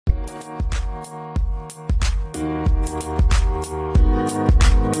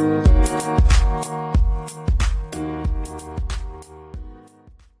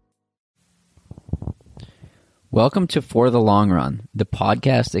Welcome to For the Long Run, the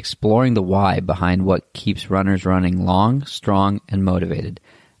podcast exploring the why behind what keeps runners running long, strong, and motivated.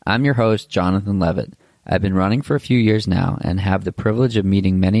 I'm your host, Jonathan Levitt. I've been running for a few years now and have the privilege of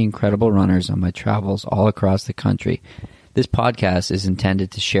meeting many incredible runners on my travels all across the country. This podcast is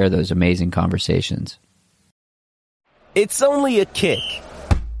intended to share those amazing conversations. It's only a kick,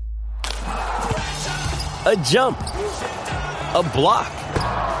 a jump, a block.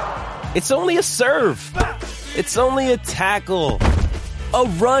 It's only a serve. It's only a tackle, a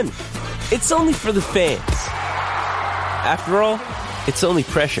run. It's only for the fans. After all, it's only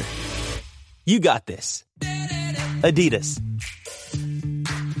pressure. You got this. Adidas.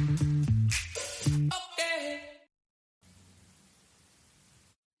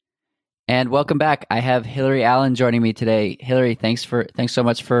 And welcome back. I have Hillary Allen joining me today. Hillary, thanks so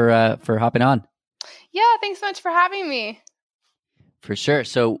much for hopping on. Yeah, thanks so much for having me. For sure.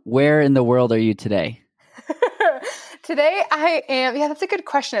 So where in the world are you today? Today I am, that's a good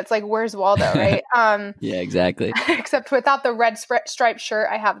question. It's like, where's Waldo, right? Yeah, exactly. Except without the red striped shirt,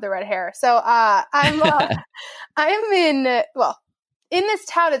 I have the red hair. So I'm in this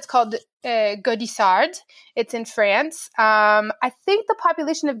town. It's called Gaudissart. It's in France. I think the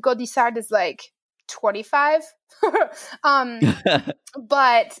population of Gaudissart is like 25.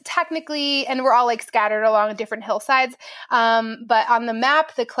 But technically, and we're all like scattered along different hillsides. But on the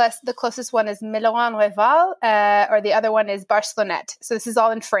map, the closest one is Milleran-Reval, or the other one is Barcelonnette. So this is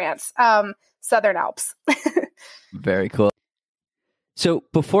all in France, Southern Alps. Very cool. So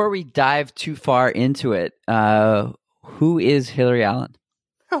before we dive too far into it, who is Hillary Allen?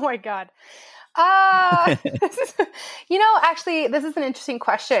 Oh my God. Actually, this is an interesting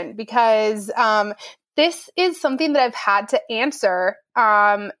question because this is something that I've had to answer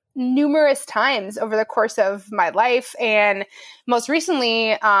numerous times over the course of my life. And most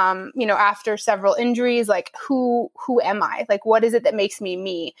recently, after several injuries, like who am I? Like, what is it that makes me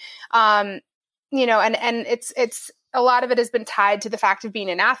me? And it's a lot of it has been tied to the fact of being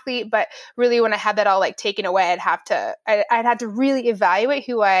an athlete, but really when I had that all like taken away, I'd had to really evaluate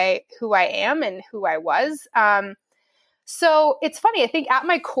who I am and who I was. So it's funny. I think at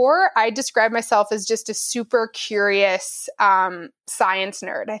my core, I describe myself as just a super curious science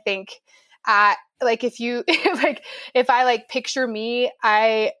nerd. I think if I picture me,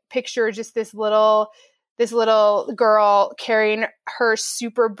 I picture just this little girl carrying her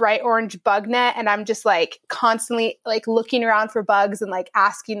super bright orange bug net, and I'm just like constantly like looking around for bugs and like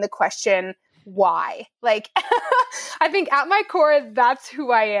asking the question why. Like I think at my core, that's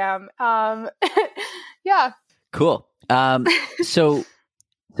who I am. Yeah. Cool. So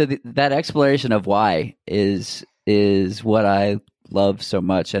that exploration of why is what I love so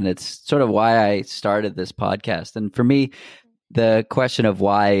much. And it's sort of why I started this podcast. And for me, the question of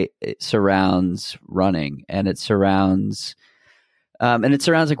why it surrounds running, and it surrounds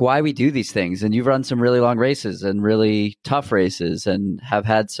like why we do these things. And you've run some really long races and really tough races and have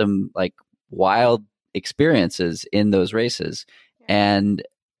had some like wild experiences in those races. And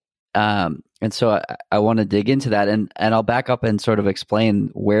so I want to dig into that, and I'll back up and sort of explain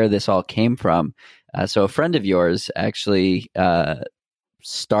where this all came from. So a friend of yours actually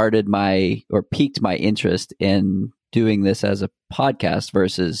piqued my interest in doing this as a podcast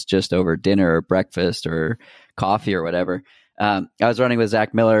versus just over dinner or breakfast or coffee or whatever. I was running with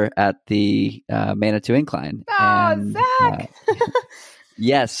Zach Miller at the Manitou Incline. Oh, Zach!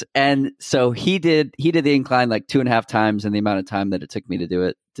 Yes. And so he did the incline like 2.5 times in the amount of time that it took me to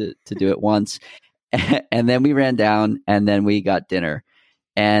do it once. And then we ran down and then we got dinner.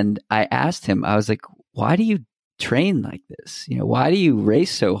 And I asked him, I was like, why do you train like this? Why do you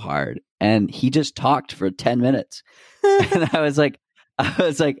race so hard? And he just talked for 10 minutes. And I was like,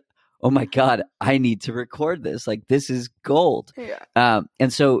 oh my God, I need to record this. Like, this is gold. Yeah.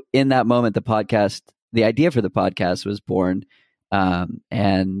 And so in that moment, the idea for the podcast was born.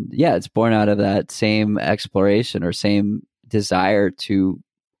 And yeah, it's born out of that same exploration or same desire to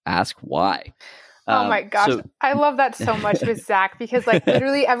ask why. Oh my gosh. I love that so much with Zach, because like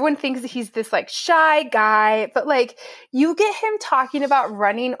literally everyone thinks that he's this like shy guy, but like you get him talking about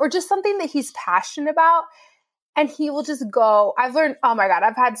running or just something that he's passionate about, and he will just go. I've learned, oh my God,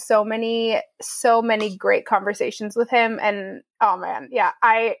 I've had so many great conversations with him. And oh man, yeah,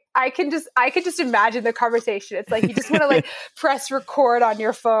 I could just imagine the conversation. It's like you just want to like press record on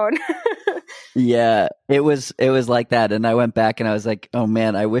your phone. Yeah, it was like that. And I went back and I was like, oh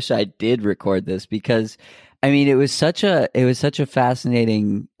man, I wish I did record this, because I mean, it was such a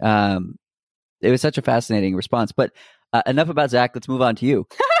fascinating response. But enough about Zach. Let's move on to you.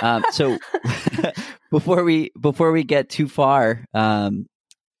 So before we get too far,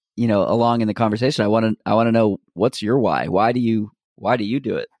 along in the conversation, I want to know, what's your why? Why do you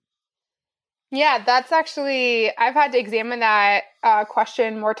do it? Yeah, that's actually, I've had to examine that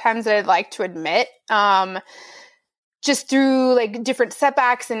question more times than I'd like to admit. Just through like different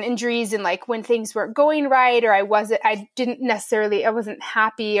setbacks and injuries, and like when things weren't going right, or I wasn't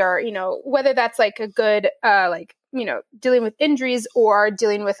happy, or, whether that's like a good, dealing with injuries or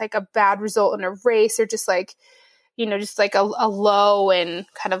dealing with like a bad result in a race, or just like, just like a low in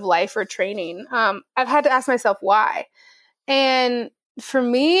kind of life or training. I've had to ask myself why. And for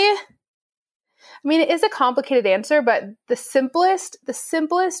me, it is a complicated answer, but the simplest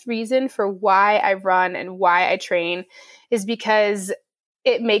reason for why I run and why I train is because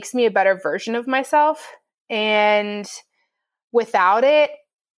it makes me a better version of myself. And without it,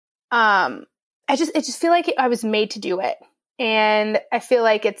 I just feel like I was made to do it. And I feel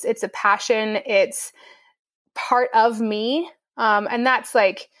like it's a passion. It's part of me. And that's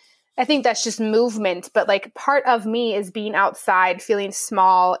like, I think that's just movement, but like part of me is being outside, feeling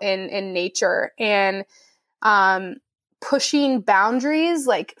small in nature, and pushing boundaries,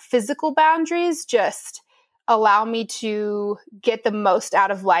 like physical boundaries, just allow me to get the most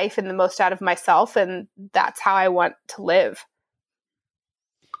out of life and the most out of myself. And that's how I want to live.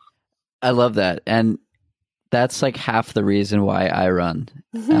 I love that. And that's like half the reason why I run.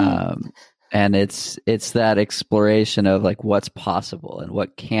 And it's that exploration of like what's possible and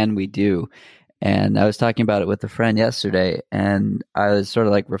what can we do. And I was talking about it with a friend yesterday, and I was sort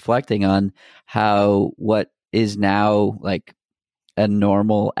of like reflecting on how what is now like a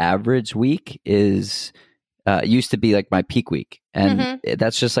normal average week is used to be like my peak week. And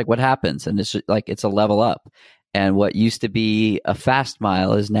that's just like what happens. And it's just, like, it's a level up. And what used to be a fast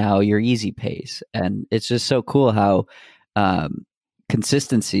mile is now your easy pace. And it's just so cool how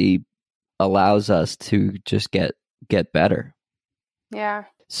consistency allows us to just get better. Yeah.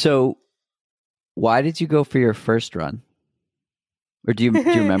 So why did you go for your first run? Or do you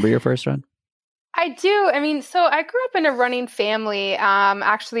remember your first run? I do. So I grew up in a running family.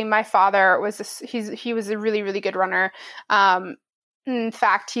 Actually, my father he was a really, really good runner. In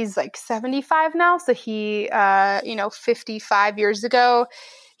fact, he's like 75 now. So he, 55 years ago,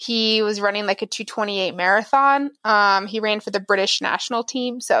 he was running like a 2:28 marathon. He ran for the British national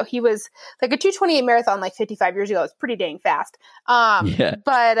team. So he was like a 2:28 marathon like 55 years ago. It's pretty dang fast.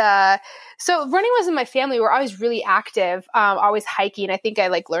 But so running was in my family. We're always really active, always hiking. I think I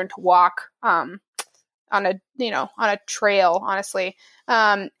like learned to walk on a trail, honestly.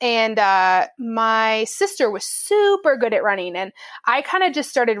 And my sister was super good at running, and I kind of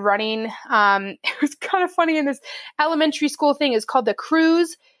just started running. It was kind of funny in this elementary school thing. It's called the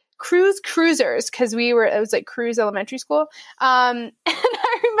Cruisers, because it was like Cruise Elementary School. And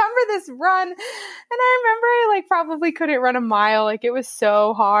I remember this run, and I remember I like probably couldn't run a mile. Like, it was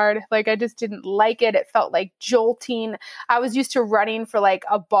so hard. Like, I just didn't like it. It felt like jolting. I was used to running for like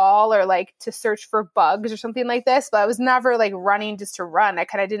a ball, or like to search for bugs or something like this, but I was never like running just to run. I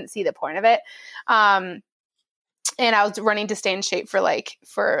kind of didn't see the point of it. And I was running to stay in shape for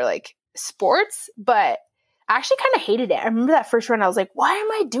sports, but I actually kind of hated it. I remember that first run, I was like, why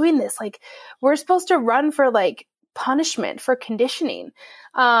am I doing this? Like, we're supposed to run for like punishment, for conditioning.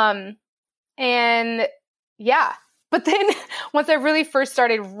 And yeah, but then once I really first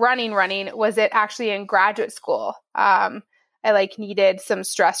started running, was it actually in graduate school? I like needed some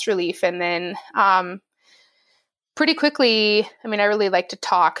stress relief. And then pretty quickly, I really like to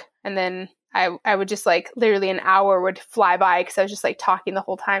talk. And then I would just like literally an hour would fly by, because I was just like talking the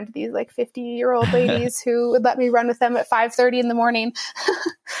whole time to these like 50-year-old ladies who would let me run with them at 5:30 in the morning.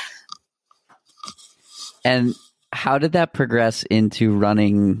 And how did that progress into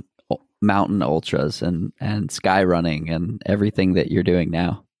running mountain ultras and sky running and everything that you're doing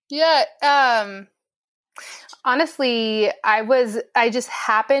now? Yeah. Honestly, I just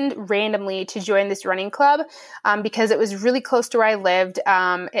happened randomly to join this running club because it was really close to where I lived.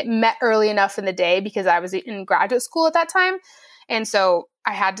 It met early enough in the day because I was in graduate school at that time. And so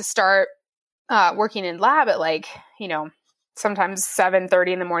I had to start working in lab at sometimes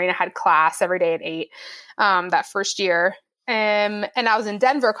 7:30 in the morning. I had class every day at 8 that first year. And I was in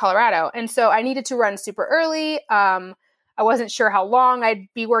Denver, Colorado. And so I needed to run super early. I wasn't sure how long I'd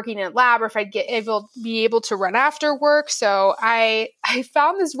be working in lab, or if I'd be able to run after work. So I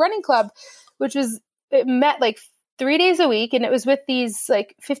found this running club, it met like 3 days a week, and it was with these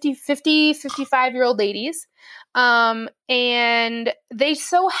like 55-year-old ladies. And they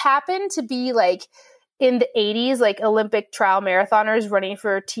so happened to be like in the 80s, like Olympic trial marathoners running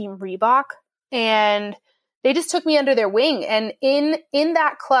for Team Reebok. And they just took me under their wing. And in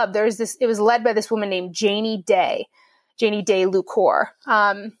that club, it was led by this woman named Janie Day Lucor.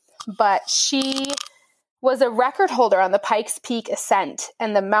 But she was a record holder on the Pikes Peak Ascent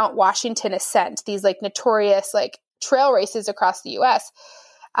and the Mount Washington Ascent, these like notorious like trail races across the US.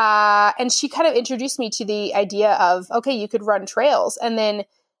 And she kind of introduced me to the idea of, okay, you could run trails. And then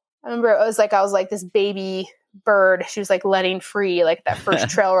I remember I was like this baby bird. She was like letting free, like that first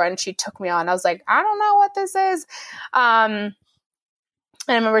trail run she took me on. I was like, I don't know what this is. And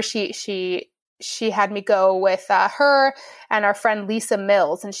I remember she had me go with her and our friend Lisa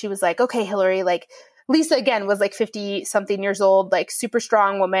Mills. And she was like, okay, Hillary, like Lisa again was like 50 something years old, like super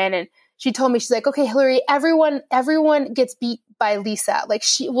strong woman. And she told me, she's like, okay, Hillary, everyone gets beat by Lisa. Like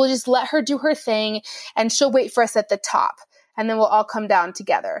we'll just let her do her thing and she'll wait for us at the top and then we'll all come down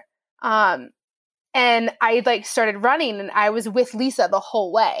together. And I like started running and I was with Lisa the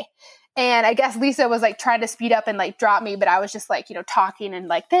whole way. And I guess Lisa was like trying to speed up and like drop me, but I was just like, talking and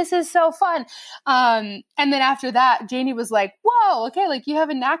like, this is so fun. And then after that, Janie was like, whoa, okay, like you have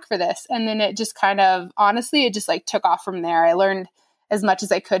a knack for this. And then it just kind of, honestly, it just like took off from there. I learned as much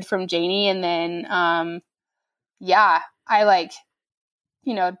as I could from Janie. And then, I like,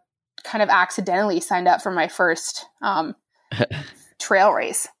 kind of accidentally signed up for my first trail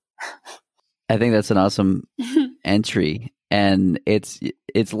race. I think that's an awesome entry, and it's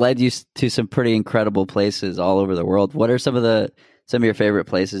led you to some pretty incredible places all over the world. What are some of your favorite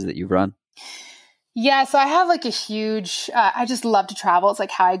places that you've run? Yeah, so I have like a huge, I just love to travel. It's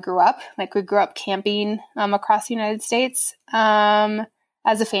like how I grew up. Like we grew up camping across the United States as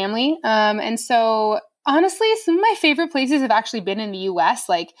a family. And so honestly, some of my favorite places have actually been in the US.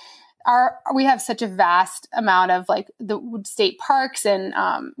 Like we have such a vast amount of like the state parks and,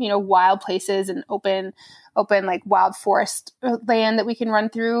 wild places and open like wild forest land that we can run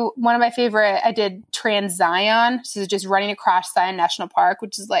through. One of my favorite, I did Trans Zion. So just running across Zion National Park,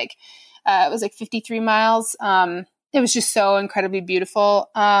 which is like, it was like 53 miles. It was just so incredibly beautiful.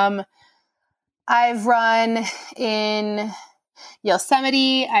 I've run in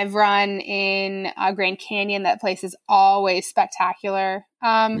Yosemite. I've run in Grand Canyon. That place is always spectacular.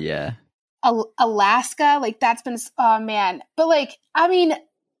 Yeah. Alaska, like that's been, oh man. But like, I mean,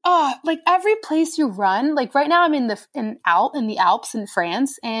 like every place you run, like right now I'm in the Alps in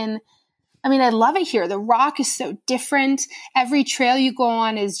France. And I mean, I love it here. The rock is so different. Every trail you go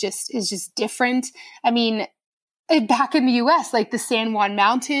on is just different. I mean, back in the US, like the San Juan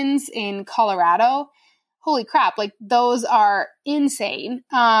Mountains in Colorado, holy crap, like those are insane.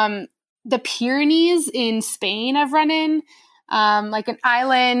 The Pyrenees in Spain I've run in, like an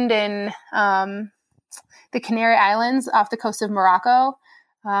island in the Canary Islands off the coast of Morocco.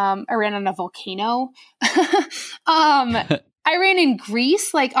 I ran on a volcano. I ran in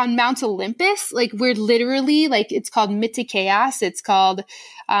Greece, like on Mount Olympus, like we're literally like, it's called Mytikeas. It's called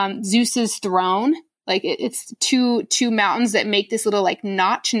Zeus's throne. Like it's two mountains that make this little like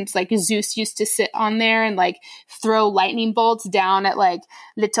notch. And it's like Zeus used to sit on there and like throw lightning bolts down at like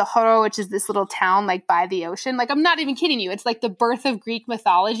Litochoro, which is this little town like by the ocean. Like, I'm not even kidding you. It's like the birth of Greek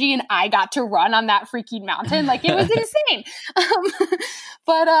mythology. And I got to run on that freaking mountain. Like it was insane.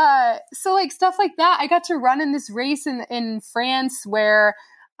 But so like stuff like that, I got to run in this race in France where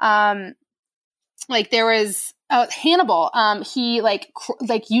like there was Hannibal. He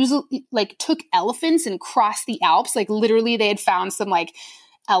usually took elephants and crossed the Alps. Like literally they had found some like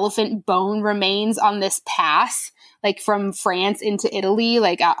elephant bone remains on this pass, like from France into Italy.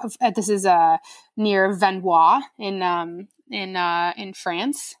 Like this is near Venois in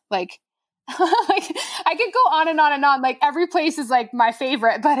France. Like like I could go on and on and on. Like every place is like my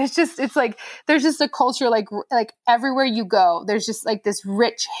favorite, but it's like there's just a culture like everywhere you go, there's just like this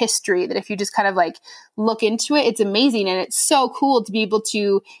rich history that if you just kind of like look into it, it's amazing. And it's so cool to be able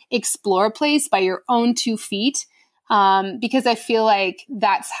to explore a place by your own 2 feet. Because I feel like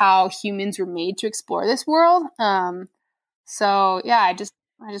that's how humans were made to explore this world. So yeah, I just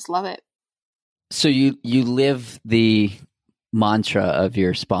love it. So you live the mantra of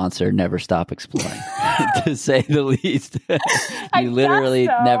your sponsor, never stop exploring, to say the least. You literally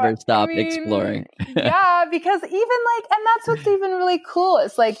never stop exploring. Yeah, because even like, and that's what's even really cool.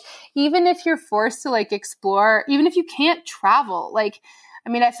 It's like, even if you're forced to like explore, even if you can't travel, like, I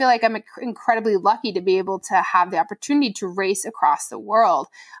mean, I feel like I'm incredibly lucky to be able to have the opportunity to race across the world.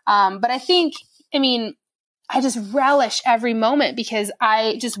 But I think, I mean, I just relish every moment because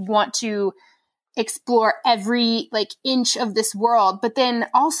I just want to explore every like inch of this world. But then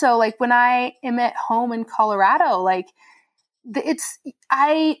also like when I am at home in Colorado, like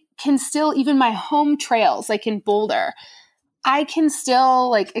I can still, even my home trails, like in Boulder, I can still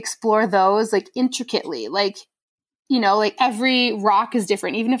like explore those like intricately. Like, like every rock is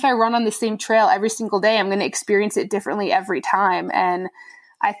different. Even if I run on the same trail every single day, I'm going to experience it differently every time. And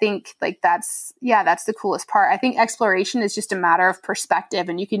I think like that's the coolest part. I think exploration is just a matter of perspective,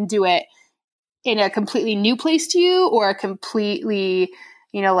 and you can do it in a completely new place to you or a completely,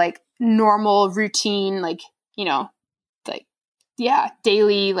 like normal routine, like, like,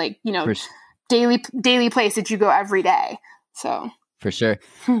 daily, like, daily place that you go every day. So for sure.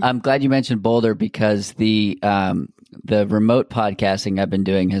 I'm glad you mentioned Boulder, because the remote podcasting I've been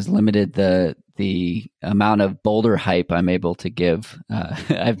doing has limited the amount of Boulder hype I'm able to give.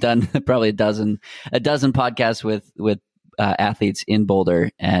 I've done probably a dozen podcasts with athletes in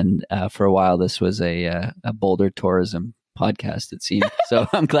Boulder, and for a while this was a Boulder tourism podcast, it seemed. So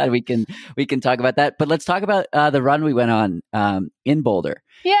I'm glad we can talk about that. But let's talk about the run we went on in Boulder.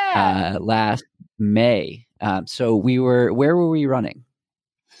 Yeah. Last May. So where were we running?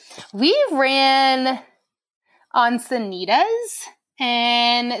 We ran on Sanitas,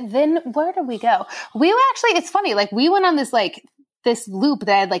 and then where did we go? We actually, it's funny, like we went on this loop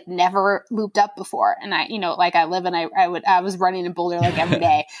that I'd like never looped up before. And I, like I live and I was running in Boulder like every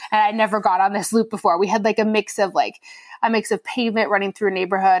day, and I never got on this loop before. We had like a mix of pavement running through a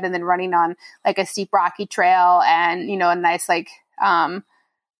neighborhood and then running on like a steep rocky trail and, a nice like,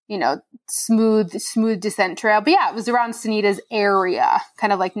 smooth descent trail. But yeah, it was around Sanitas area,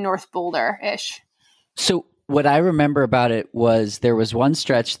 kind of like North Boulder-ish. So what I remember about it was there was one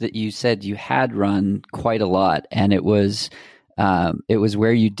stretch that you said you had run quite a lot, and it was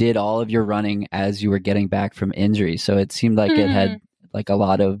where you did all of your running as you were getting back from injury. So it seemed like it had like a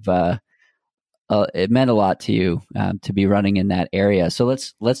lot of, it meant a lot to you to be running in that area. So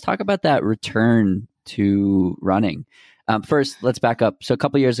let's talk about that return to running. First, let's back up. So a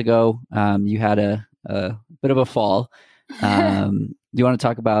couple years ago, you had a bit of a fall. Do you want to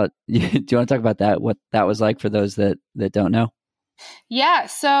talk about that? What that was like for those that don't know? Yeah.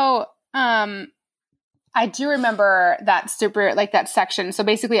 So, I do remember that that section. So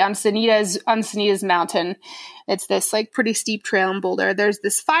basically on Sanitas Mountain, it's this like pretty steep trail in Boulder. There's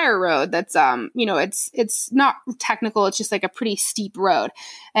this fire road that's, it's not technical. It's just like a pretty steep road.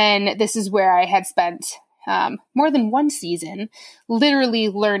 And this is where I had spent more than one season literally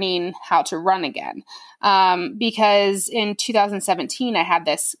learning how to run again. Because in 2017, I had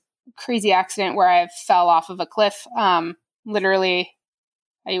this crazy accident where I fell off of a cliff. Literally,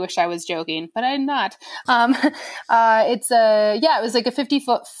 I wish I was joking, but I'm not. It was like a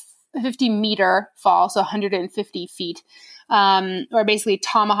 50 meter fall. So 150 feet, where I basically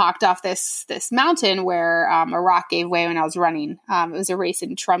tomahawked off this mountain where, a rock gave way when I was running. It was a race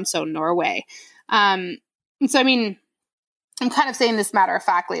in Tromsø, Norway. And so, I mean, I'm kind of saying this matter of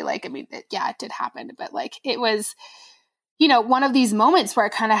factly, like, I mean, it did happen, but like, it was, one of these moments where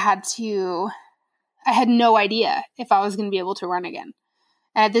I had no idea if I was going to be able to run again.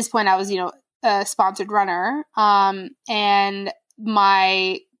 And at this point I was, a sponsored runner. And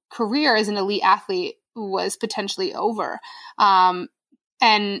my career as an elite athlete was potentially over. And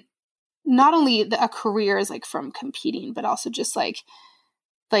not only a career is like from competing, but also just like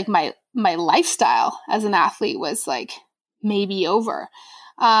my lifestyle as an athlete was like maybe over.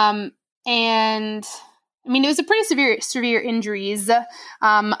 And I mean, it was a pretty severe injuries.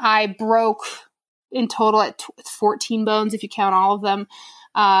 I broke in total at 14 bones, if you count all of them.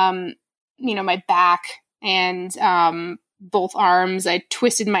 My back and, both arms. I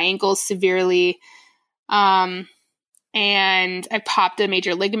twisted my ankles severely. And I popped a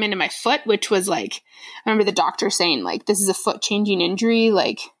major ligament in my foot, which was like, I remember the doctor saying like, this is a foot changing injury.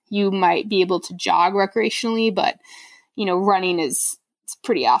 Like you might be able to jog recreationally, but running is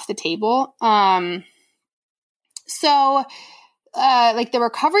pretty off the table. So the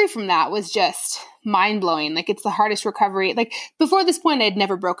recovery from that was just mind blowing. Like it's the hardest recovery. Like before this point, I had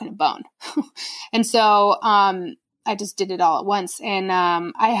never broken a bone. And so, I just did it all at once. And,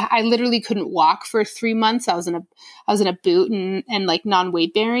 I literally couldn't walk for 3 months. I was in a boot and like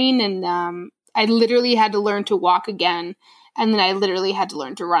non-weight bearing. And, I literally had to learn to walk again. And then I literally had to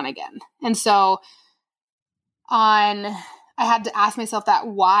learn to run again. And so I had to ask myself that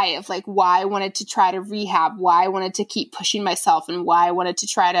why of like why I wanted to try to rehab, why I wanted to keep pushing myself, and why I wanted to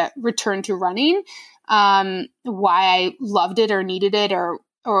try to return to running, why I loved it or needed it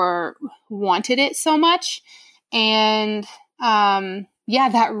or wanted it so much. And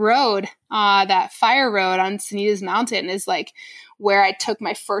that road, that fire road on Sanitas Mountain is like where I took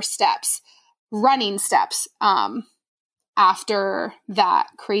my first steps, running steps, after that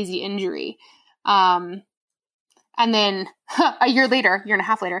crazy injury. And And then a year and a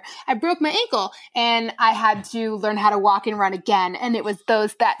half later, I broke my ankle and I had to learn how to walk and run again. And it was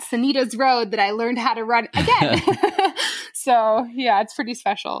that Sanitas Road that I learned how to run again. So yeah, it's pretty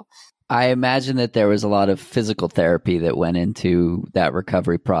special. I imagine that there was a lot of physical therapy that went into that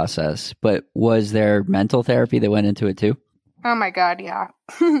recovery process, but was there mental therapy that went into it too? Oh my God, yeah.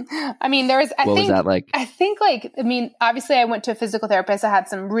 I mean, was that like? I think obviously I went to a physical therapist. I had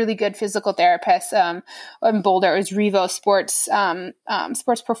some really good physical therapists in Boulder. It was Revo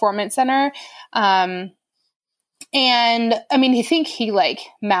Sports Performance Center. And I mean, I think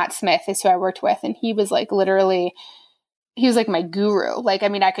Matt Smith is who I worked with, and he was like literally, he was like my guru. Like, I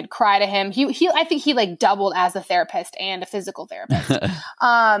mean, I could cry to him. I think he like doubled as a therapist and a physical therapist.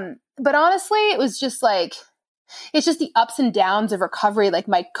 But honestly, it was just like, it's just the ups and downs of recovery. Like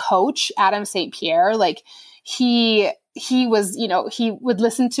my coach, Adam St. Pierre, like he was, he would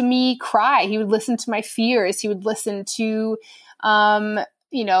listen to me cry. He would listen to my fears. He would listen to,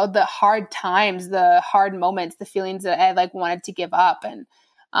 the hard times, the hard moments, the feelings that I like wanted to give up. And,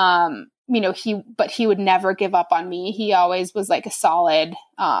 he would never give up on me. He always was like a solid,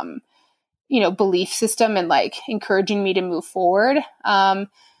 belief system and like encouraging me to move forward.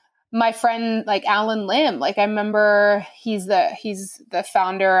 My friend, like Alan Lim, like I remember he's the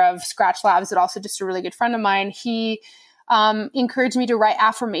founder of Scratch Labs, but also just a really good friend of mine. He encouraged me to write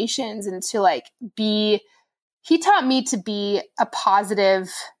affirmations and to he taught me to be a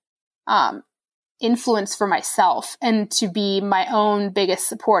positive influence for myself and to be my own biggest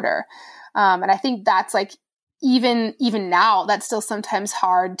supporter. And I think that's like, even now, that's still sometimes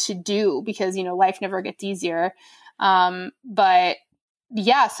hard to do because, life never gets easier. But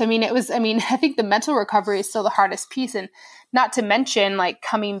yes, I think the mental recovery is still the hardest piece, and not to mention like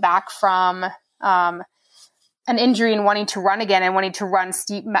coming back from an injury and wanting to run again and wanting to run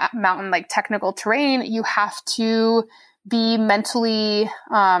steep mountain, like technical terrain. You have to be mentally,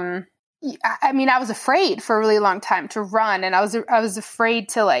 I was afraid for a really long time to run, and I was afraid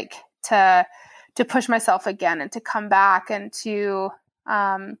to push myself again and to come back and to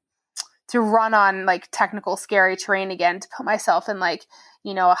run on like technical, scary terrain again, to put myself in like,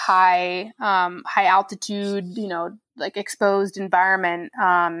 a high altitude, like exposed environment.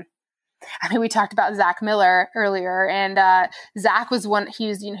 We talked about Zach Miller earlier, and Zach was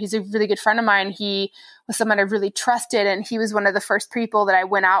he's a really good friend of mine. He was someone I really trusted, and he was one of the first people that I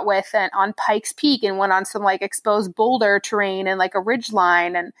went out with on Pikes Peak and went on some like exposed boulder terrain and like a ridge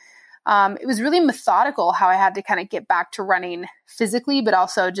line. And it was really methodical how I had to kind of get back to running physically, but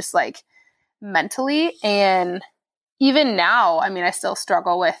also just like mentally. And even now, I still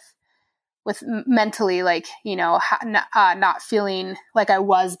struggle with mentally, like, not feeling like I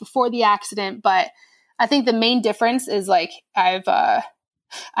was before the accident. But I think the main difference is like,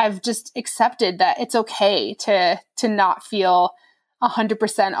 I've just accepted that it's okay to not feel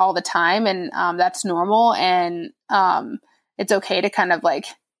 100% all the time. And that's normal. And it's okay to kind of like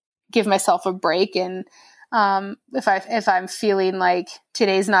give myself a break. And if I'm feeling like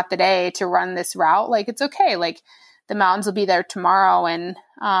today's not the day to run this route, like it's okay. Like the mountains will be there tomorrow, and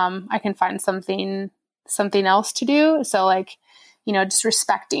I can find something else to do. So like, just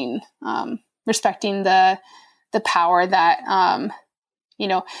respecting the power that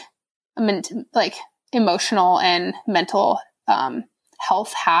like emotional and mental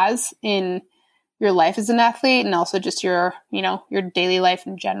health has in your life as an athlete, and also just your daily life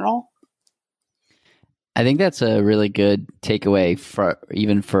in general. I think that's a really good takeaway for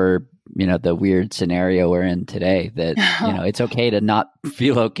the weird scenario we're in today, that, it's okay to not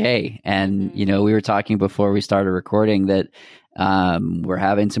feel okay. And, we were talking before we started recording that we're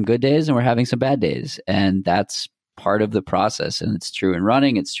having some good days and we're having some bad days. And that's part of the process. And it's true in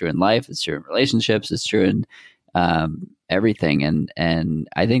running. It's true in life. It's true in relationships. It's true in everything. And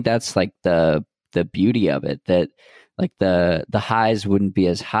I think that's like the beauty of it, that like the highs wouldn't be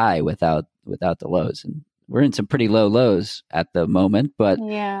as high without the lows. And we're in some pretty low lows at the moment, but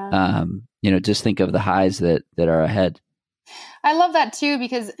yeah. Just think of the highs that are ahead. I love that too,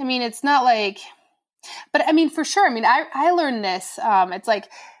 because it's not like, but for sure. I learned this. It's like,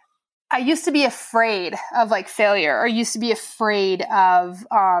 I used to be afraid of like failure, or used to be afraid of,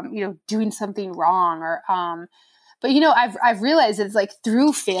 doing something wrong, or, but I've realized it's like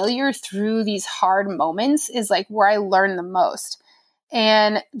through failure, through these hard moments is like where I learn the most.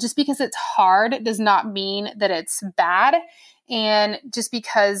 And just because it's hard does not mean that it's bad. And just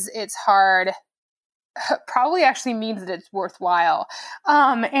because it's hard probably actually means that it's worthwhile.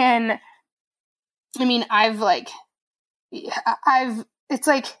 It's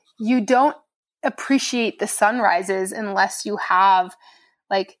like, you don't appreciate the sunrises unless you have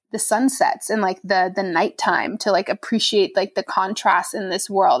like the sunsets and like the nighttime to like appreciate like the contrast in this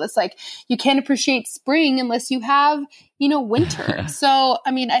world. It's like you can't appreciate spring unless you have, winter. So,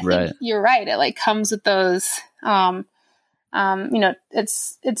 I mean, I think you're right. It like comes with those,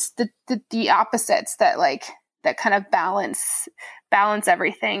 it's the opposites that like, that kind of balance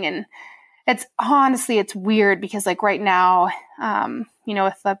everything. And it's honestly, it's weird because like right now,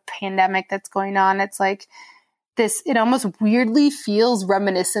 with the pandemic that's going on, it's like it almost weirdly feels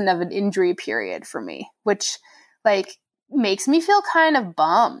reminiscent of an injury period for me, which like makes me feel kind of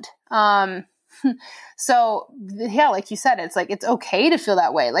bummed. So yeah, like you said, it's like, it's okay to feel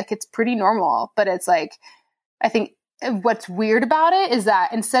that way. Like it's pretty normal, but it's like, I think what's weird about it is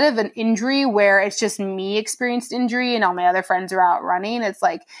that instead of an injury where it's just me experienced injury and all my other friends are out running, it's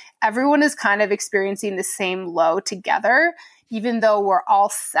like everyone is kind of experiencing the same low together, even though we're all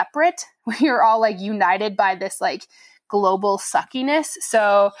separate. We are all like united by this like global suckiness.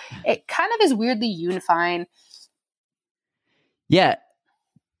 So it kind of is weirdly unifying. Yeah.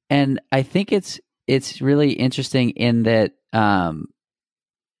 And I think it's really interesting in that,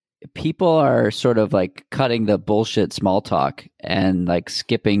 people are sort of like cutting the bullshit small talk and like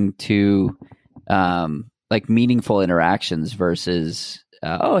skipping to like meaningful interactions versus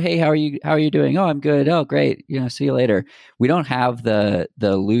oh, hey, how are you doing? Oh, I'm good. Oh, great. See you later. We don't have the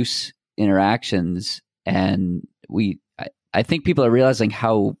loose interactions, and I think people are realizing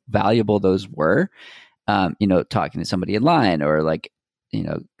how valuable those were. Talking to somebody in line or like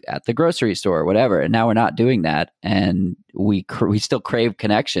at the grocery store or whatever. And now we're not doing that. And we still crave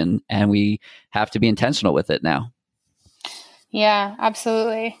connection, and we have to be intentional with it now. Yeah,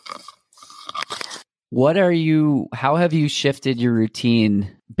 absolutely. How have you shifted your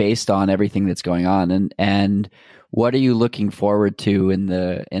routine based on everything that's going on? And what are you looking forward to in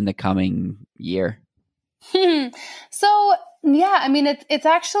the coming year? So yeah, I mean, it's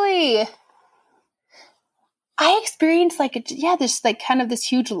actually, I experienced this like kind of this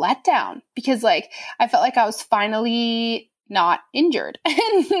huge letdown because like I felt like I was finally not injured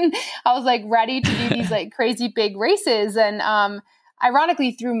and I was like ready to do these like crazy big races. And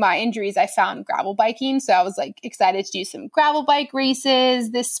ironically, through my injuries, I found gravel biking. So I was like excited to do some gravel bike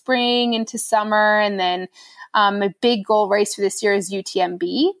races this spring into summer. And then a big goal race for this year is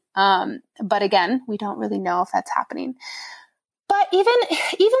UTMB. But again, we don't really know if that's happening. But even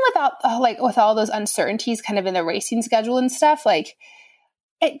without with all those uncertainties kind of in the racing schedule and stuff, like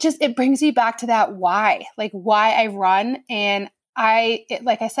it brings me back to that why I run. And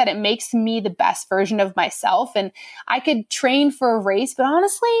like I said, it makes me the best version of myself. And I could train for a race, but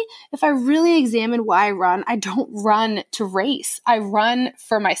honestly, if I really examine why I run, I don't run to race. I run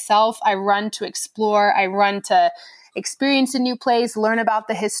for myself. I run to explore. I run to experience a new place, learn about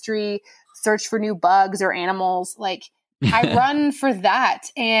the history, search for new bugs or animals. Like I run for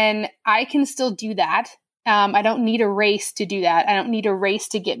that, and I can still do that. I don't need a race to do that. I don't need a race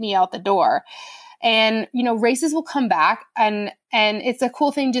to get me out the door. And, races will come back, and it's a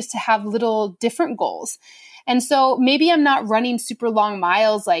cool thing just to have little different goals. And so maybe I'm not running super long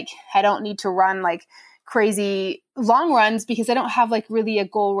miles. Like I don't need to run like crazy long runs because I don't have like really a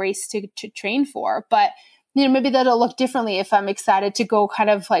goal race to train for. But, maybe that'll look differently if I'm excited to go kind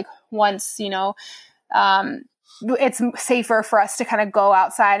of like once, it's safer for us to kind of go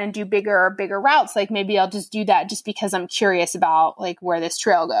outside and do bigger routes. Like maybe I'll just do that just because I'm curious about like where this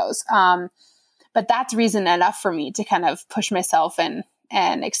trail goes. But that's reason enough for me to kind of push myself and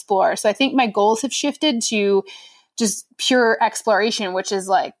explore. So I think my goals have shifted to just pure exploration, which is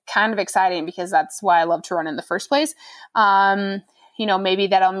like kind of exciting because that's why I love to run in the first place. Maybe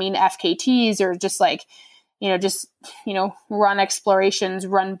that'll mean FKTs or just like, run explorations,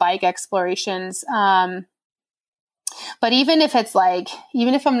 run bike explorations. But even if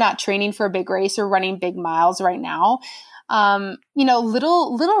I'm not training for a big race or running big miles right now,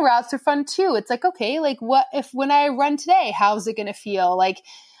 little routes are fun too. It's like, okay, like when I run today, how's it going to feel? Like,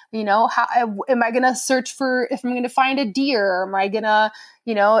 how am I going to search if I'm going to find a deer, or am I going to,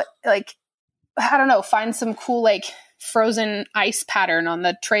 I don't know, find some cool, like frozen ice pattern on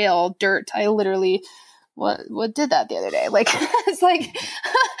the trail, dirt. I literally, what did that the other day? Like, it's like,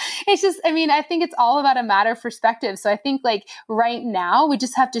 it's just, I think it's all about a matter of perspective. So I think like right now we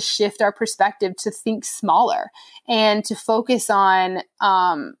just have to shift our perspective to think smaller and to focus on,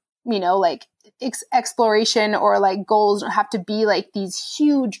 exploration, or like goals don't have to be like these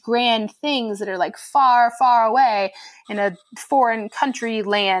huge grand things that are like far, far away in a foreign country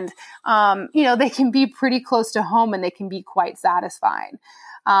land. They can be pretty close to home and they can be quite satisfying.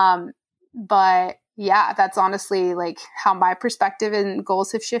 But yeah, that's honestly like how my perspective and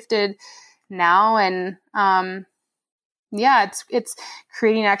goals have shifted now. And, yeah, it's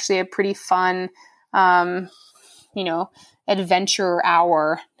creating actually a pretty fun, adventure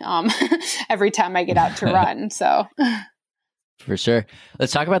hour every time I get out to run. So For sure.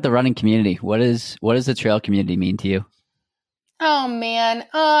 Let's talk about the running community. What does the trail community mean to you? Oh man,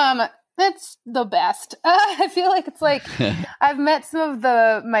 that's the best. I feel like it's like I've met some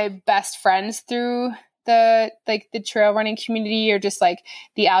of my best friends through the trail running community, or just like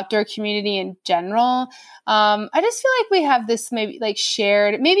the outdoor community in general. I just feel like we have this maybe like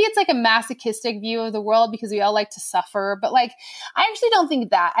shared, maybe it's like a masochistic view of the world because we all like to suffer, but like I actually don't think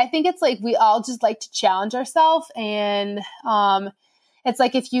that. I think it's like we all just like to challenge ourselves, and it's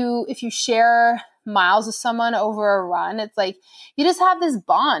like if you share miles with someone over a run, it's like you just have this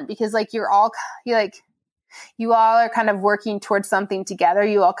bond because like you all are kind of working towards something together.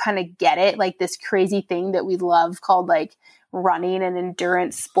 You all kind of get it, like this crazy thing that we love called like running and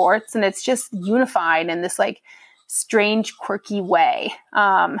endurance sports. And it's just unified in this like strange, quirky way.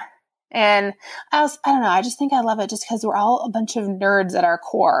 And I don't know, I just think I love it just because we're all a bunch of nerds at our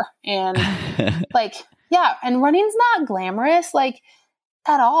core. And like, yeah, and running's not glamorous, like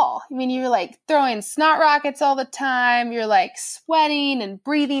at all. I mean, you're like throwing snot rockets all the time. You're like sweating and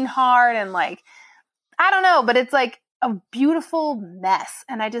breathing hard and like, I don't know, but it's like a beautiful mess.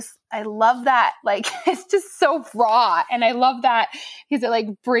 And I love that. Like, it's just so raw. And I love that because it like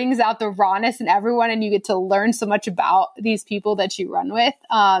brings out the rawness in everyone, and you get to learn so much about these people that you run with.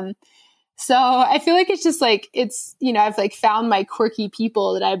 So I feel like it's just like, it's, I've like found my quirky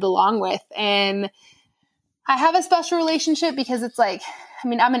people that I belong with. And I have a special relationship because it's like, I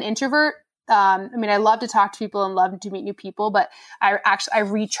mean, I'm an introvert. I love to talk to people and love to meet new people, but I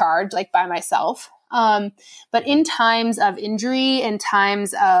recharge like by myself. But in times of injury and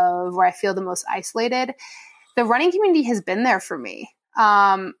times of where I feel the most isolated, the running community has been there for me.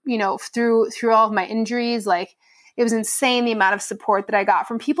 Through all of my injuries, like it was insane the amount of support that I got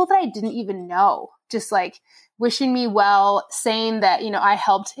from people that I didn't even know, just like wishing me well, saying that, I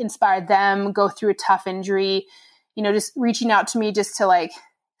helped inspire them go through a tough injury, just reaching out to me just to like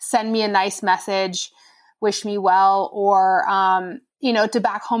send me a nice message, wish me well, or, to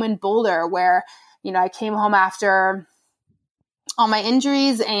back home in Boulder where, I came home after all my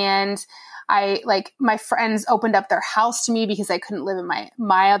injuries, and my friends opened up their house to me because I couldn't live in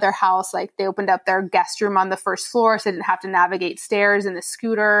my other house. Like they opened up their guest room on the first floor, so I didn't have to navigate stairs in the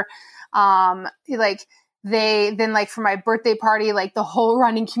scooter. For my birthday party, like the whole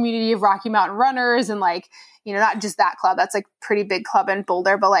running community of Rocky Mountain Runners, and like, not just that club, that's like pretty big club in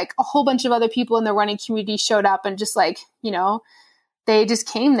Boulder, but like a whole bunch of other people in the running community showed up, and just like, they just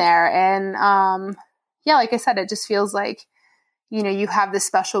came there. And, like I said, it just feels like, you have this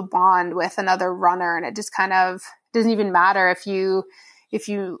special bond with another runner, and it just kind of doesn't even matter if you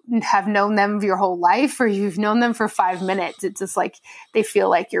have known them your whole life or you've known them for 5 minutes. It's just like, they feel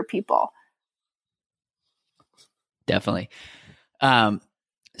like your people. Definitely.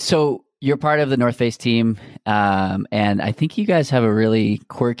 So you're part of the North Face team, and I think you guys have a really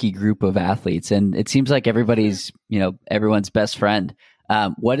quirky group of athletes, and it seems like everybody's, everyone's best friend.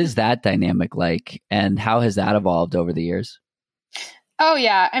 What is that dynamic like, and how has that evolved over the years? Oh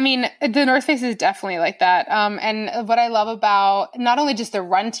yeah. I mean, the North Face is definitely like that. And what I love about not only just the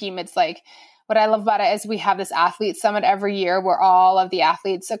run team, it's like, what I love about it is we have this athlete summit every year where all of the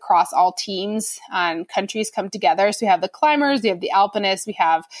athletes across all teams and countries come together. So we have the climbers, we have the alpinists, we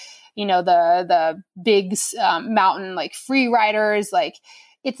have, the big mountain, like free riders, like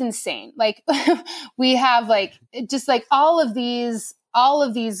it's insane. Like we have like, just like all of these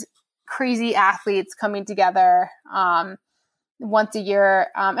crazy athletes coming together, once a year.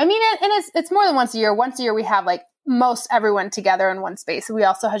 And it's more than once a year. Once a year we have like most everyone together in one space. We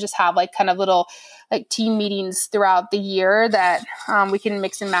also just have like kind of little like team meetings throughout the year that we can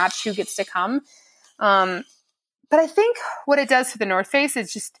mix and match who gets to come. But I think what it does for the North Face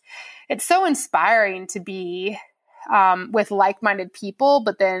is just, it's so inspiring to be with like-minded people,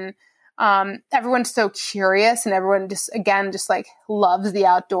 but then everyone's so curious, and everyone just like loves the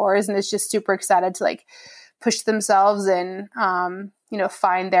outdoors and is just super excited to like push themselves and,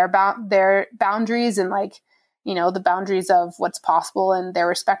 find their boundaries and like, the boundaries of what's possible in their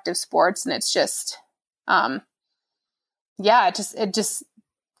respective sports. And it's just, it just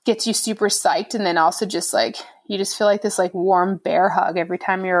gets you super psyched. And then also just like, you just feel like this like warm bear hug every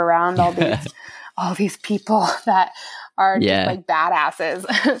time you're around all these people that are just like badasses.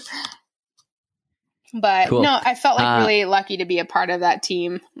 But cool. No, I felt like really lucky to be a part of that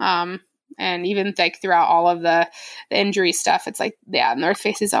team. And even like throughout all of the injury stuff, it's like, yeah, North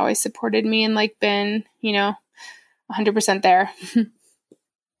Face has always supported me and like been, 100% there.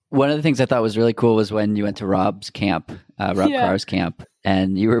 one of the things I thought was really cool was when you went to Rob's camp, Rob Carr's camp,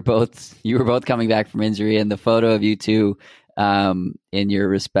 and you were both coming back from injury, and the photo of you two in your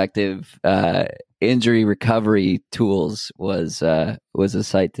respective injury recovery tools was a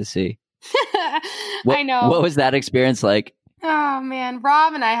sight to see. I know. What was that experience like? Oh man,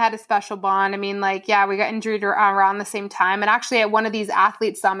 Rob and I had a special bond. I mean, like, yeah, we got injured around the same time. And actually at one of these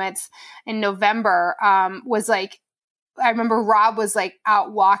athlete summits in November, was like, I remember Rob was like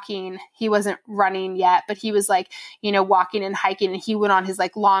out walking. He wasn't running yet, but he was like, walking and hiking, and he went on his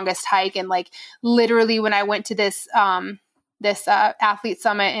like longest hike. And like literally when I went to this athlete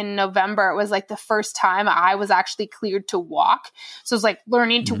summit in November, it was like the first time I was actually cleared to walk. So it was like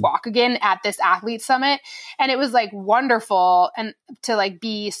learning to walk again at this athlete summit. And it was like wonderful, and to like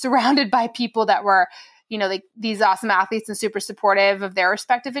be surrounded by people that were, like these awesome athletes and super supportive of their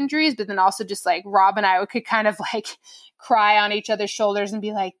respective injuries. But then also just like Rob and I could kind of like cry on each other's shoulders and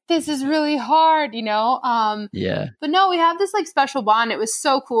be like, this is really hard, Yeah. But no, we have this like special bond. It was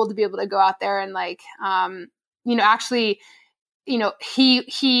so cool to be able to go out there and like, actually,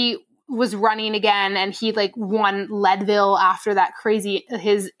 he was running again, and he like won Leadville after that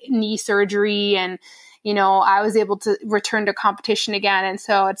his knee surgery. And, I was able to return to competition again. And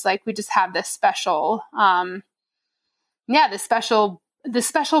so it's like, we just have this special, this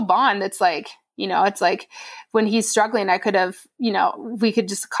special bond. That's like, it's like when he's struggling, I could have, we could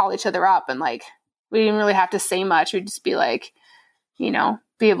just call each other up, and like, we didn't really have to say much. We'd just be like, be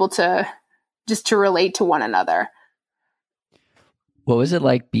able to just to relate to one another. What was it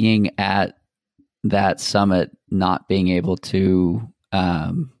like being at that summit, not being able to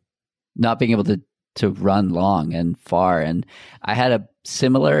run long and far? And I had a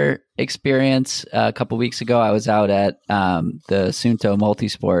similar experience a couple weeks ago. I was out at the Sunto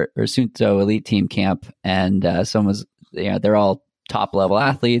Multisport or Sunto Elite Team camp, and someone was, they're all top level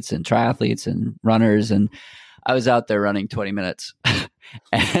athletes and triathletes and runners, and I was out there running 20 minutes,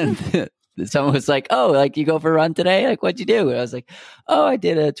 and someone was like, "Oh, like you go for a run today? Like, what'd you do?" And I was like, "Oh, I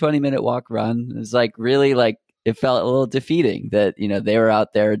did a 20-minute walk run." It was like really like it felt a little defeating that they were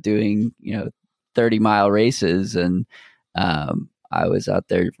out there doing 30-mile races, and I was out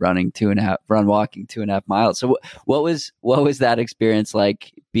there walking 2.5 miles. So what was that experience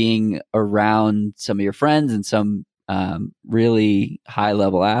like, being around some of your friends and some really high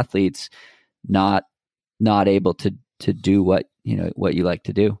level athletes, not able to do what you like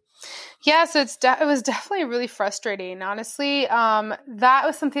to do? Yeah, so it was definitely really frustrating, honestly. That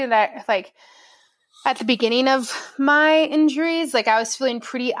was something that, like, at the beginning of my injuries, like, I was feeling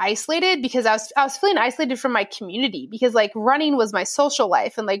pretty isolated, because I was feeling isolated from my community, because like running was my social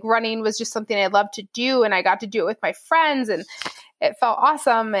life, and like running was just something I loved to do, and I got to do it with my friends, and it felt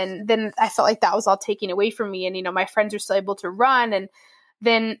awesome. And then I felt like that was all taken away from me, and my friends were still able to run, and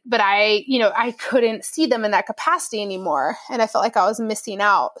then, but I couldn't see them in that capacity anymore. And I felt like I was missing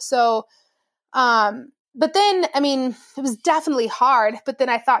out. So, but then, I mean, it was definitely hard, but then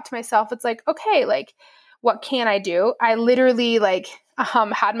I thought to myself, it's like, okay, like, what can I do? I literally like,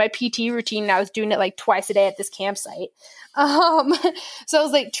 had my PT routine, and I was doing it like twice a day at this campsite. So I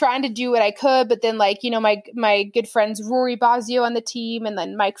was like trying to do what I could, but then like, my good friends, Rory Bosio on the team, and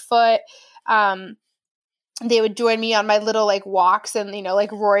then Mike Foote, they would join me on my little like walks, and,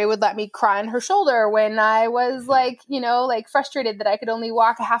 like Rory would let me cry on her shoulder when I was like, like frustrated that I could only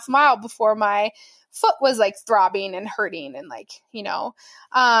walk a half mile before my foot was like throbbing and hurting, and like,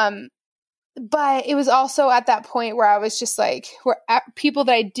 but it was also at that point where I was just like, people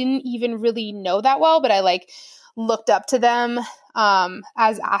that I didn't even really know that well, but I like looked up to them,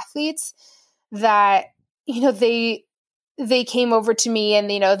 as athletes, that, they came over to me, and,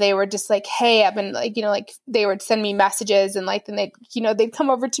 they were just like, hey, I've been like, like they would send me messages, and like, then they'd come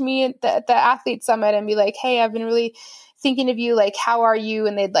over to me at the athlete summit and be like, hey, I've been really thinking of you. Like, how are you?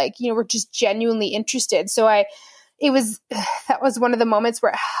 And they'd like, were just genuinely interested. So that was one of the moments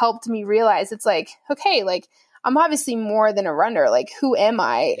where it helped me realize, it's like, okay, like, I'm obviously more than a runner. Like, who am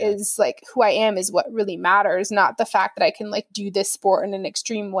I is like, who I am is what really matters, not the fact that I can like do this sport in an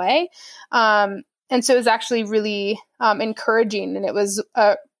extreme way. And so it was actually really encouraging, and it was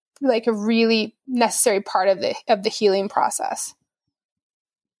like a really necessary part of the healing process.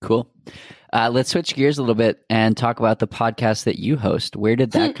 Cool. Let's switch gears a little bit and talk about the podcast that you host. Where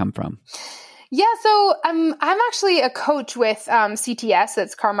did that come from? Yeah, so I'm actually a coach with CTS,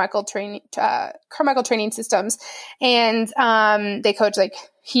 that's Carmichael Training Systems, and they coach like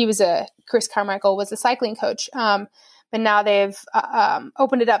Chris Carmichael was a cycling coach. But now they've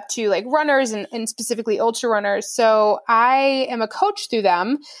opened it up to like runners and specifically ultra runners. So I am a coach through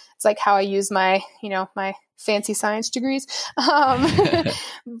them. It's like how I use my, my fancy science degrees.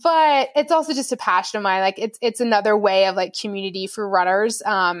 But it's also just a passion of mine. Like it's another way of like community for runners.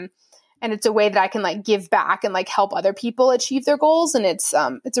 And it's a way that I can like give back and like help other people achieve their goals. And it's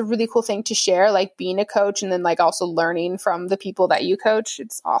a really cool thing to share, like being a coach and then like also learning from the people that you coach.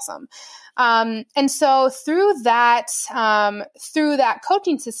 It's awesome. And so through that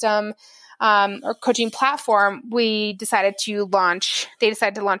coaching system, or coaching platform, they decided to launch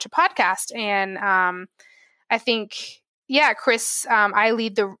a podcast. And, I think,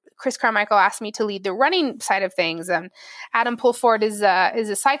 Chris Carmichael asked me to lead the running side of things. Adam Pulford is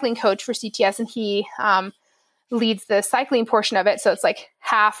a cycling coach for CTS, and he leads the cycling portion of it. So it's like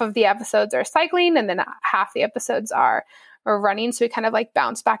half of the episodes are cycling, and then half the episodes are running. So we kind of like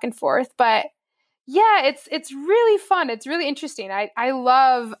bounce back and forth. But yeah, it's really fun. It's really interesting. I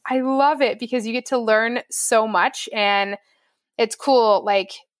love it because you get to learn so much, and it's cool.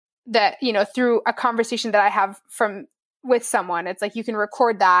 Like that, through a conversation that I have with someone, it's like you can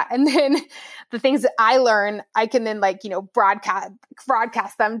record that, and then the things that I learn, I can then like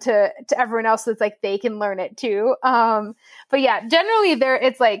broadcast them to everyone else, so it's like they can learn it too. But yeah, generally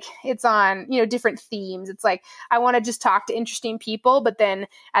it's on different themes. It's like I want to just talk to interesting people, but then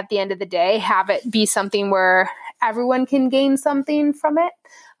at the end of the day, have it be something where everyone can gain something from it.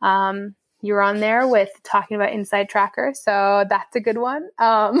 You're on there with talking about Inside Tracker, so that's a good one.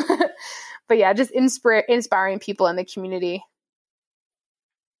 But yeah, just inspiring people in the community.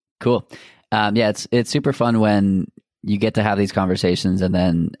 Cool. Yeah, it's super fun when you get to have these conversations and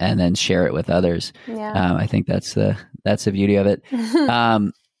then share it with others. Yeah. I think that's the beauty of it.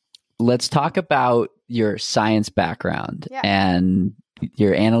 Let's talk about your science background and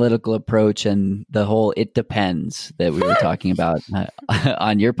your analytical approach and the whole "it depends" that we were talking about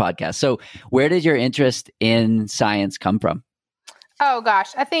on your podcast. So where did your interest in science come from? Oh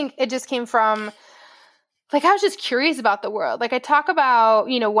gosh, I think it just came from like I was just curious about the world. Like I talk about,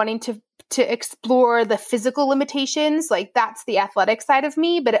 wanting to explore the physical limitations, like that's the athletic side of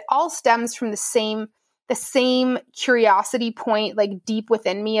me, but it all stems from the same curiosity point, like deep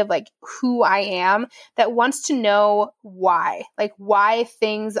within me of like who I am, that wants to know why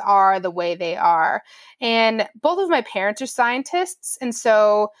things are the way they are. And both of my parents are scientists. And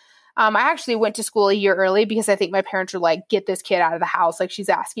so I actually went to school a year early because I think my parents were like, get this kid out of the house. Like she's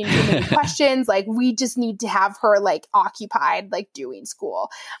asking too many questions. Like we just need to have her like occupied, like doing school.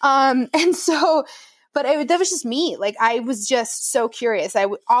 And so, but that was just me. Like I was just so curious. I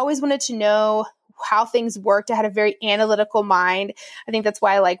always wanted to know how things worked. I had a very analytical mind. I think that's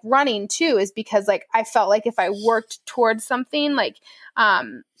why I like running too, is because like I felt like if I worked towards something like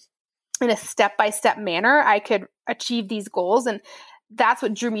in a step-by-step manner, I could achieve these goals. And that's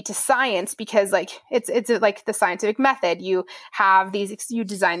what drew me to science, because like it's like the scientific method. You have you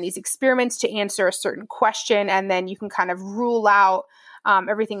design these experiments to answer a certain question, and then you can kind of rule out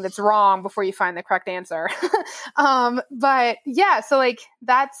everything that's wrong before you find the correct answer. But yeah, so like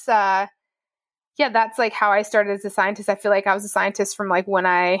that's like how I started as a scientist. I feel like I was a scientist from like when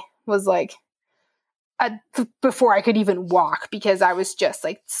I was like before I could even walk, because I was just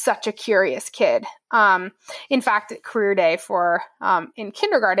like such a curious kid. In fact, at career day in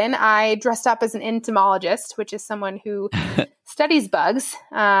kindergarten, I dressed up as an entomologist, which is someone who studies bugs.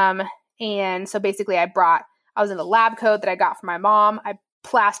 And so basically I was in a lab coat that I got from my mom. I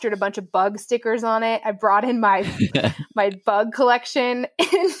plastered a bunch of bug stickers on it. I brought in my bug collection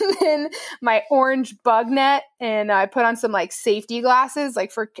and then my orange bug net, and I put on some like safety glasses,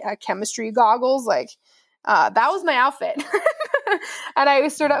 like for chemistry goggles. Like that was my outfit. And I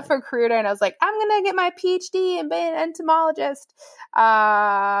stood up for career day and I was like, I'm going to get my PhD and be an entomologist.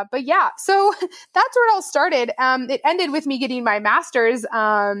 But yeah, so that's where it all started. It ended with me getting my master's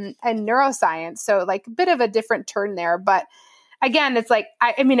in neuroscience. So like a bit of a different turn there, but again, it's like,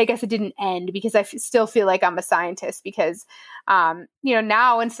 I mean, I guess it didn't end because I still feel like I'm a scientist because,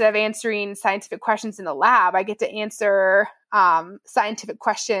 now instead of answering scientific questions in the lab, I get to answer scientific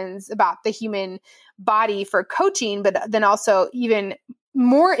questions about the human body for coaching. But then also even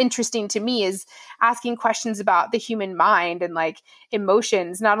more interesting to me is asking questions about the human mind and like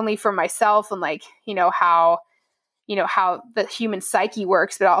emotions, not only for myself and like, how the human psyche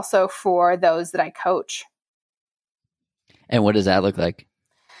works, but also for those that I coach. And what does that look like?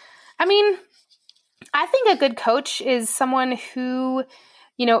 I mean, I think a good coach is someone who,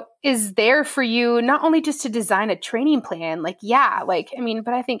 is there for you, not only just to design a training plan, but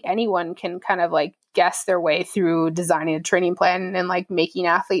I think anyone can kind of like guess their way through designing a training plan and like making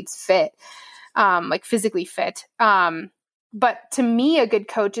athletes fit, like physically fit. But to me, a good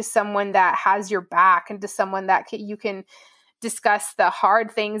coach is someone that has your back and to someone that you can discuss the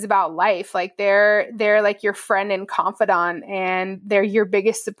hard things about life. Like they're like your friend and confidant, and they're your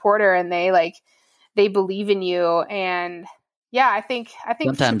biggest supporter, and they believe in you. And yeah, I think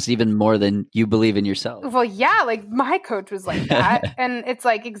sometimes even more than you believe in yourself. Well, yeah, like my coach was like that. And it's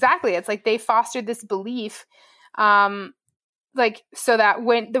like, exactly. It's like they fostered this belief, like, so that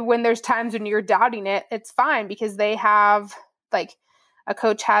when there's times when you're doubting it, it's fine, because they have, like, a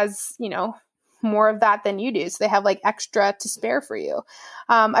coach has, more of that than you do. So they have like extra to spare for you.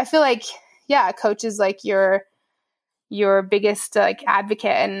 I feel like, yeah, a coach is like your biggest like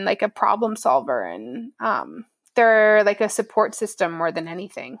advocate and like a problem solver. And, they're like a support system more than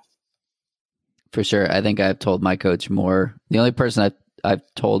anything. For sure. I think I've told my coach more. The only person I've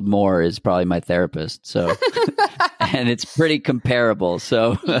told more is probably my therapist. So, and it's pretty comparable.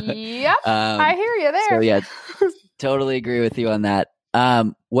 So, yep, I hear you there. So yeah, totally agree with you on that.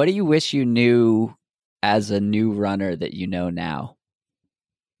 What do you wish you knew as a new runner that you know now?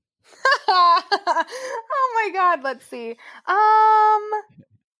 Oh my God. Let's see.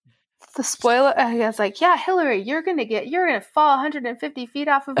 The spoiler, I was like, yeah, Hillary, you're going to fall 150 feet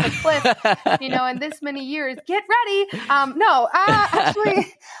off of a cliff, in this many years. Get ready. No,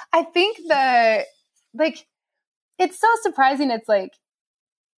 actually, I think it's so surprising. It's like,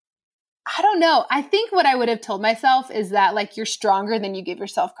 I don't know. I think what I would have told myself is that like, you're stronger than you give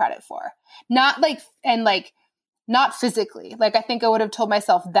yourself credit for. Not physically. Like, I think I would have told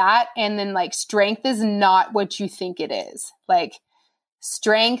myself that. And then like, strength is not what you think it is. Like,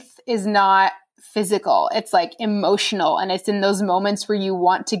 strength is not physical. It's like emotional. And it's in those moments where you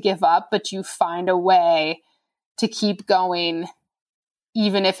want to give up, but you find a way to keep going,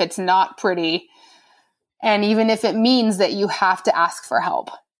 even if it's not pretty. And even if it means that you have to ask for help.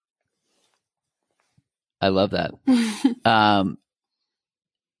 I love that.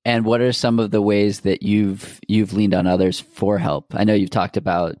 And what are some of the ways that you've leaned on others for help? I know you've talked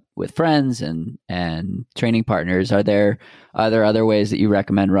about with friends and training partners. Are there other ways that you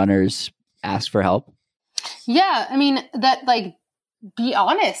recommend runners ask for help? Yeah, I mean, that like, be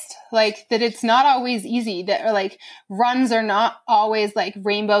honest, like that it's not always easy, that like runs are not always like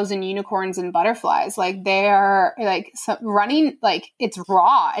rainbows and unicorns and butterflies. Like they are like running, like it's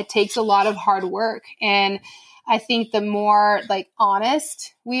raw. It takes a lot of hard work. And I think the more like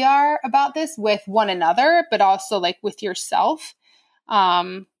honest we are about this with one another, but also like with yourself,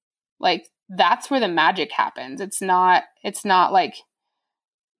 like that's where the magic happens. It's not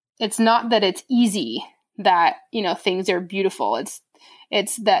that it's easy that, things are beautiful.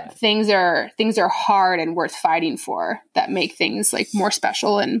 It's that things are hard and worth fighting for that make things like more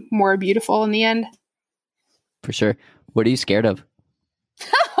special and more beautiful in the end. For sure. What are you scared of?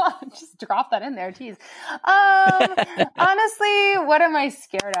 Just drop that in there. Geez. Honestly, what am I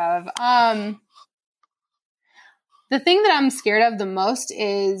scared of? The thing that I'm scared of the most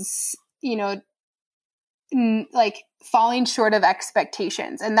is, like falling short of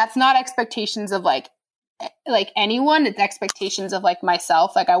expectations. And that's not expectations of like anyone. It's expectations of like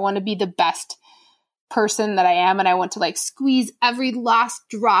myself. Like I want to be the best person that I am. And I want to like squeeze every last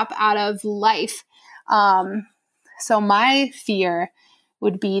drop out of life. So my fear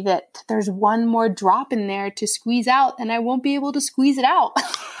would be that there's one more drop in there to squeeze out and I won't be able to squeeze it out.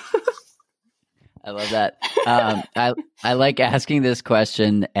 I love that. I like asking this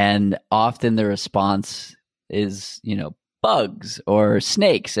question, and often the response is, bugs or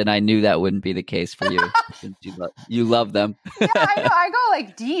snakes. And I knew that wouldn't be the case for you since you love them. Yeah, I know. I go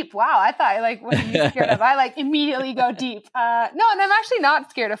like deep. Wow. I thought like, what are you scared of? I like immediately go deep. No, and I'm actually not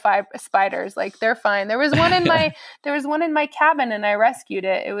scared of spiders. Like they're fine. There was one in my cabin and I rescued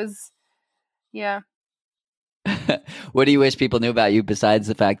it. It was, yeah. What do you wish people knew about you besides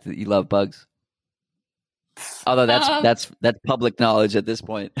the fact that you love bugs? Although that's public knowledge at this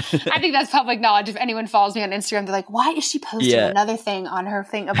point. I think that's public knowledge. If anyone follows me on Instagram, they're like, why is she posting another thing on her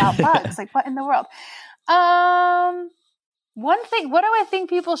thing about bugs? Like, what in the world? One thing, what do I think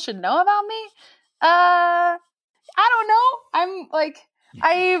people should know about me? I don't know. I'm like,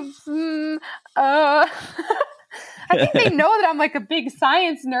 I think they know that I'm like a big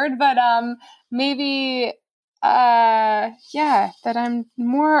science nerd, but maybe that I'm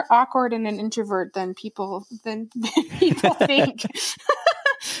more awkward and an introvert than people think.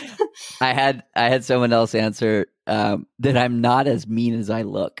 I had someone else answer that I'm not as mean as I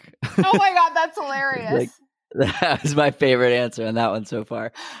look. Oh my God, that's hilarious. That was my favorite answer on that one so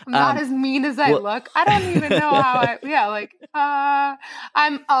far. I'm not as mean as I look. I don't even know how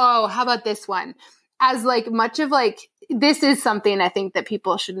how about this one? As like much of like, this is something I think that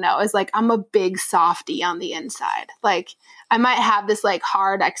people should know is like, I'm a big softie on the inside. Like I might have this like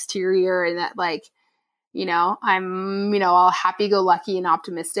hard exterior and that like, I'm, all happy-go-lucky and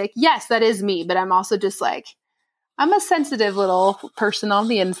optimistic. Yes, that is me, but I'm also just like, I'm a sensitive little person on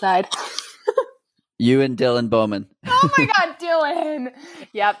the inside. You and Dylan Bowman. Oh my God, Dylan.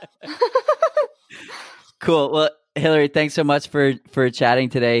 Yep. Cool. Well, Hillary, thanks so much for chatting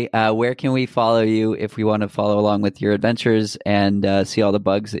today. Where can we follow you if we want to follow along with your adventures and see all the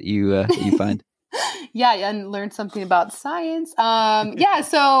bugs that you find? Yeah, and learn something about science.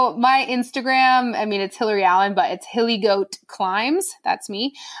 So my Instagram, it's Hillary Allen, but it's Hilly Goat Climbs. That's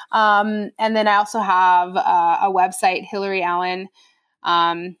me. And then I also have a website,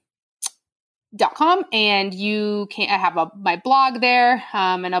 HillaryAllen.com, and I have my blog there,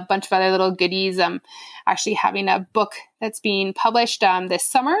 and a bunch of other little goodies. I'm actually having a book that's being published this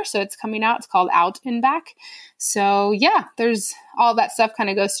summer, so it's coming out. It's called Out and Back. So yeah, there's all that stuff kind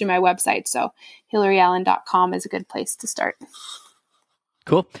of goes through my website. So HillaryAllen.com is a good place to start.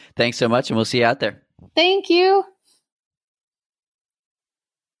 Cool. Thanks so much, and we'll see you out there. Thank you.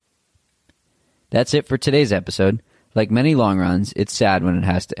 That's it for today's episode. Like many long runs, it's sad when it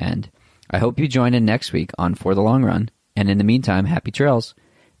has to end. I hope you join in next week on For the Long Run. And in the meantime, happy trails.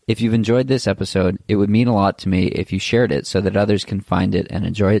 If you've enjoyed this episode, it would mean a lot to me if you shared it so that others can find it and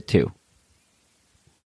enjoy it too.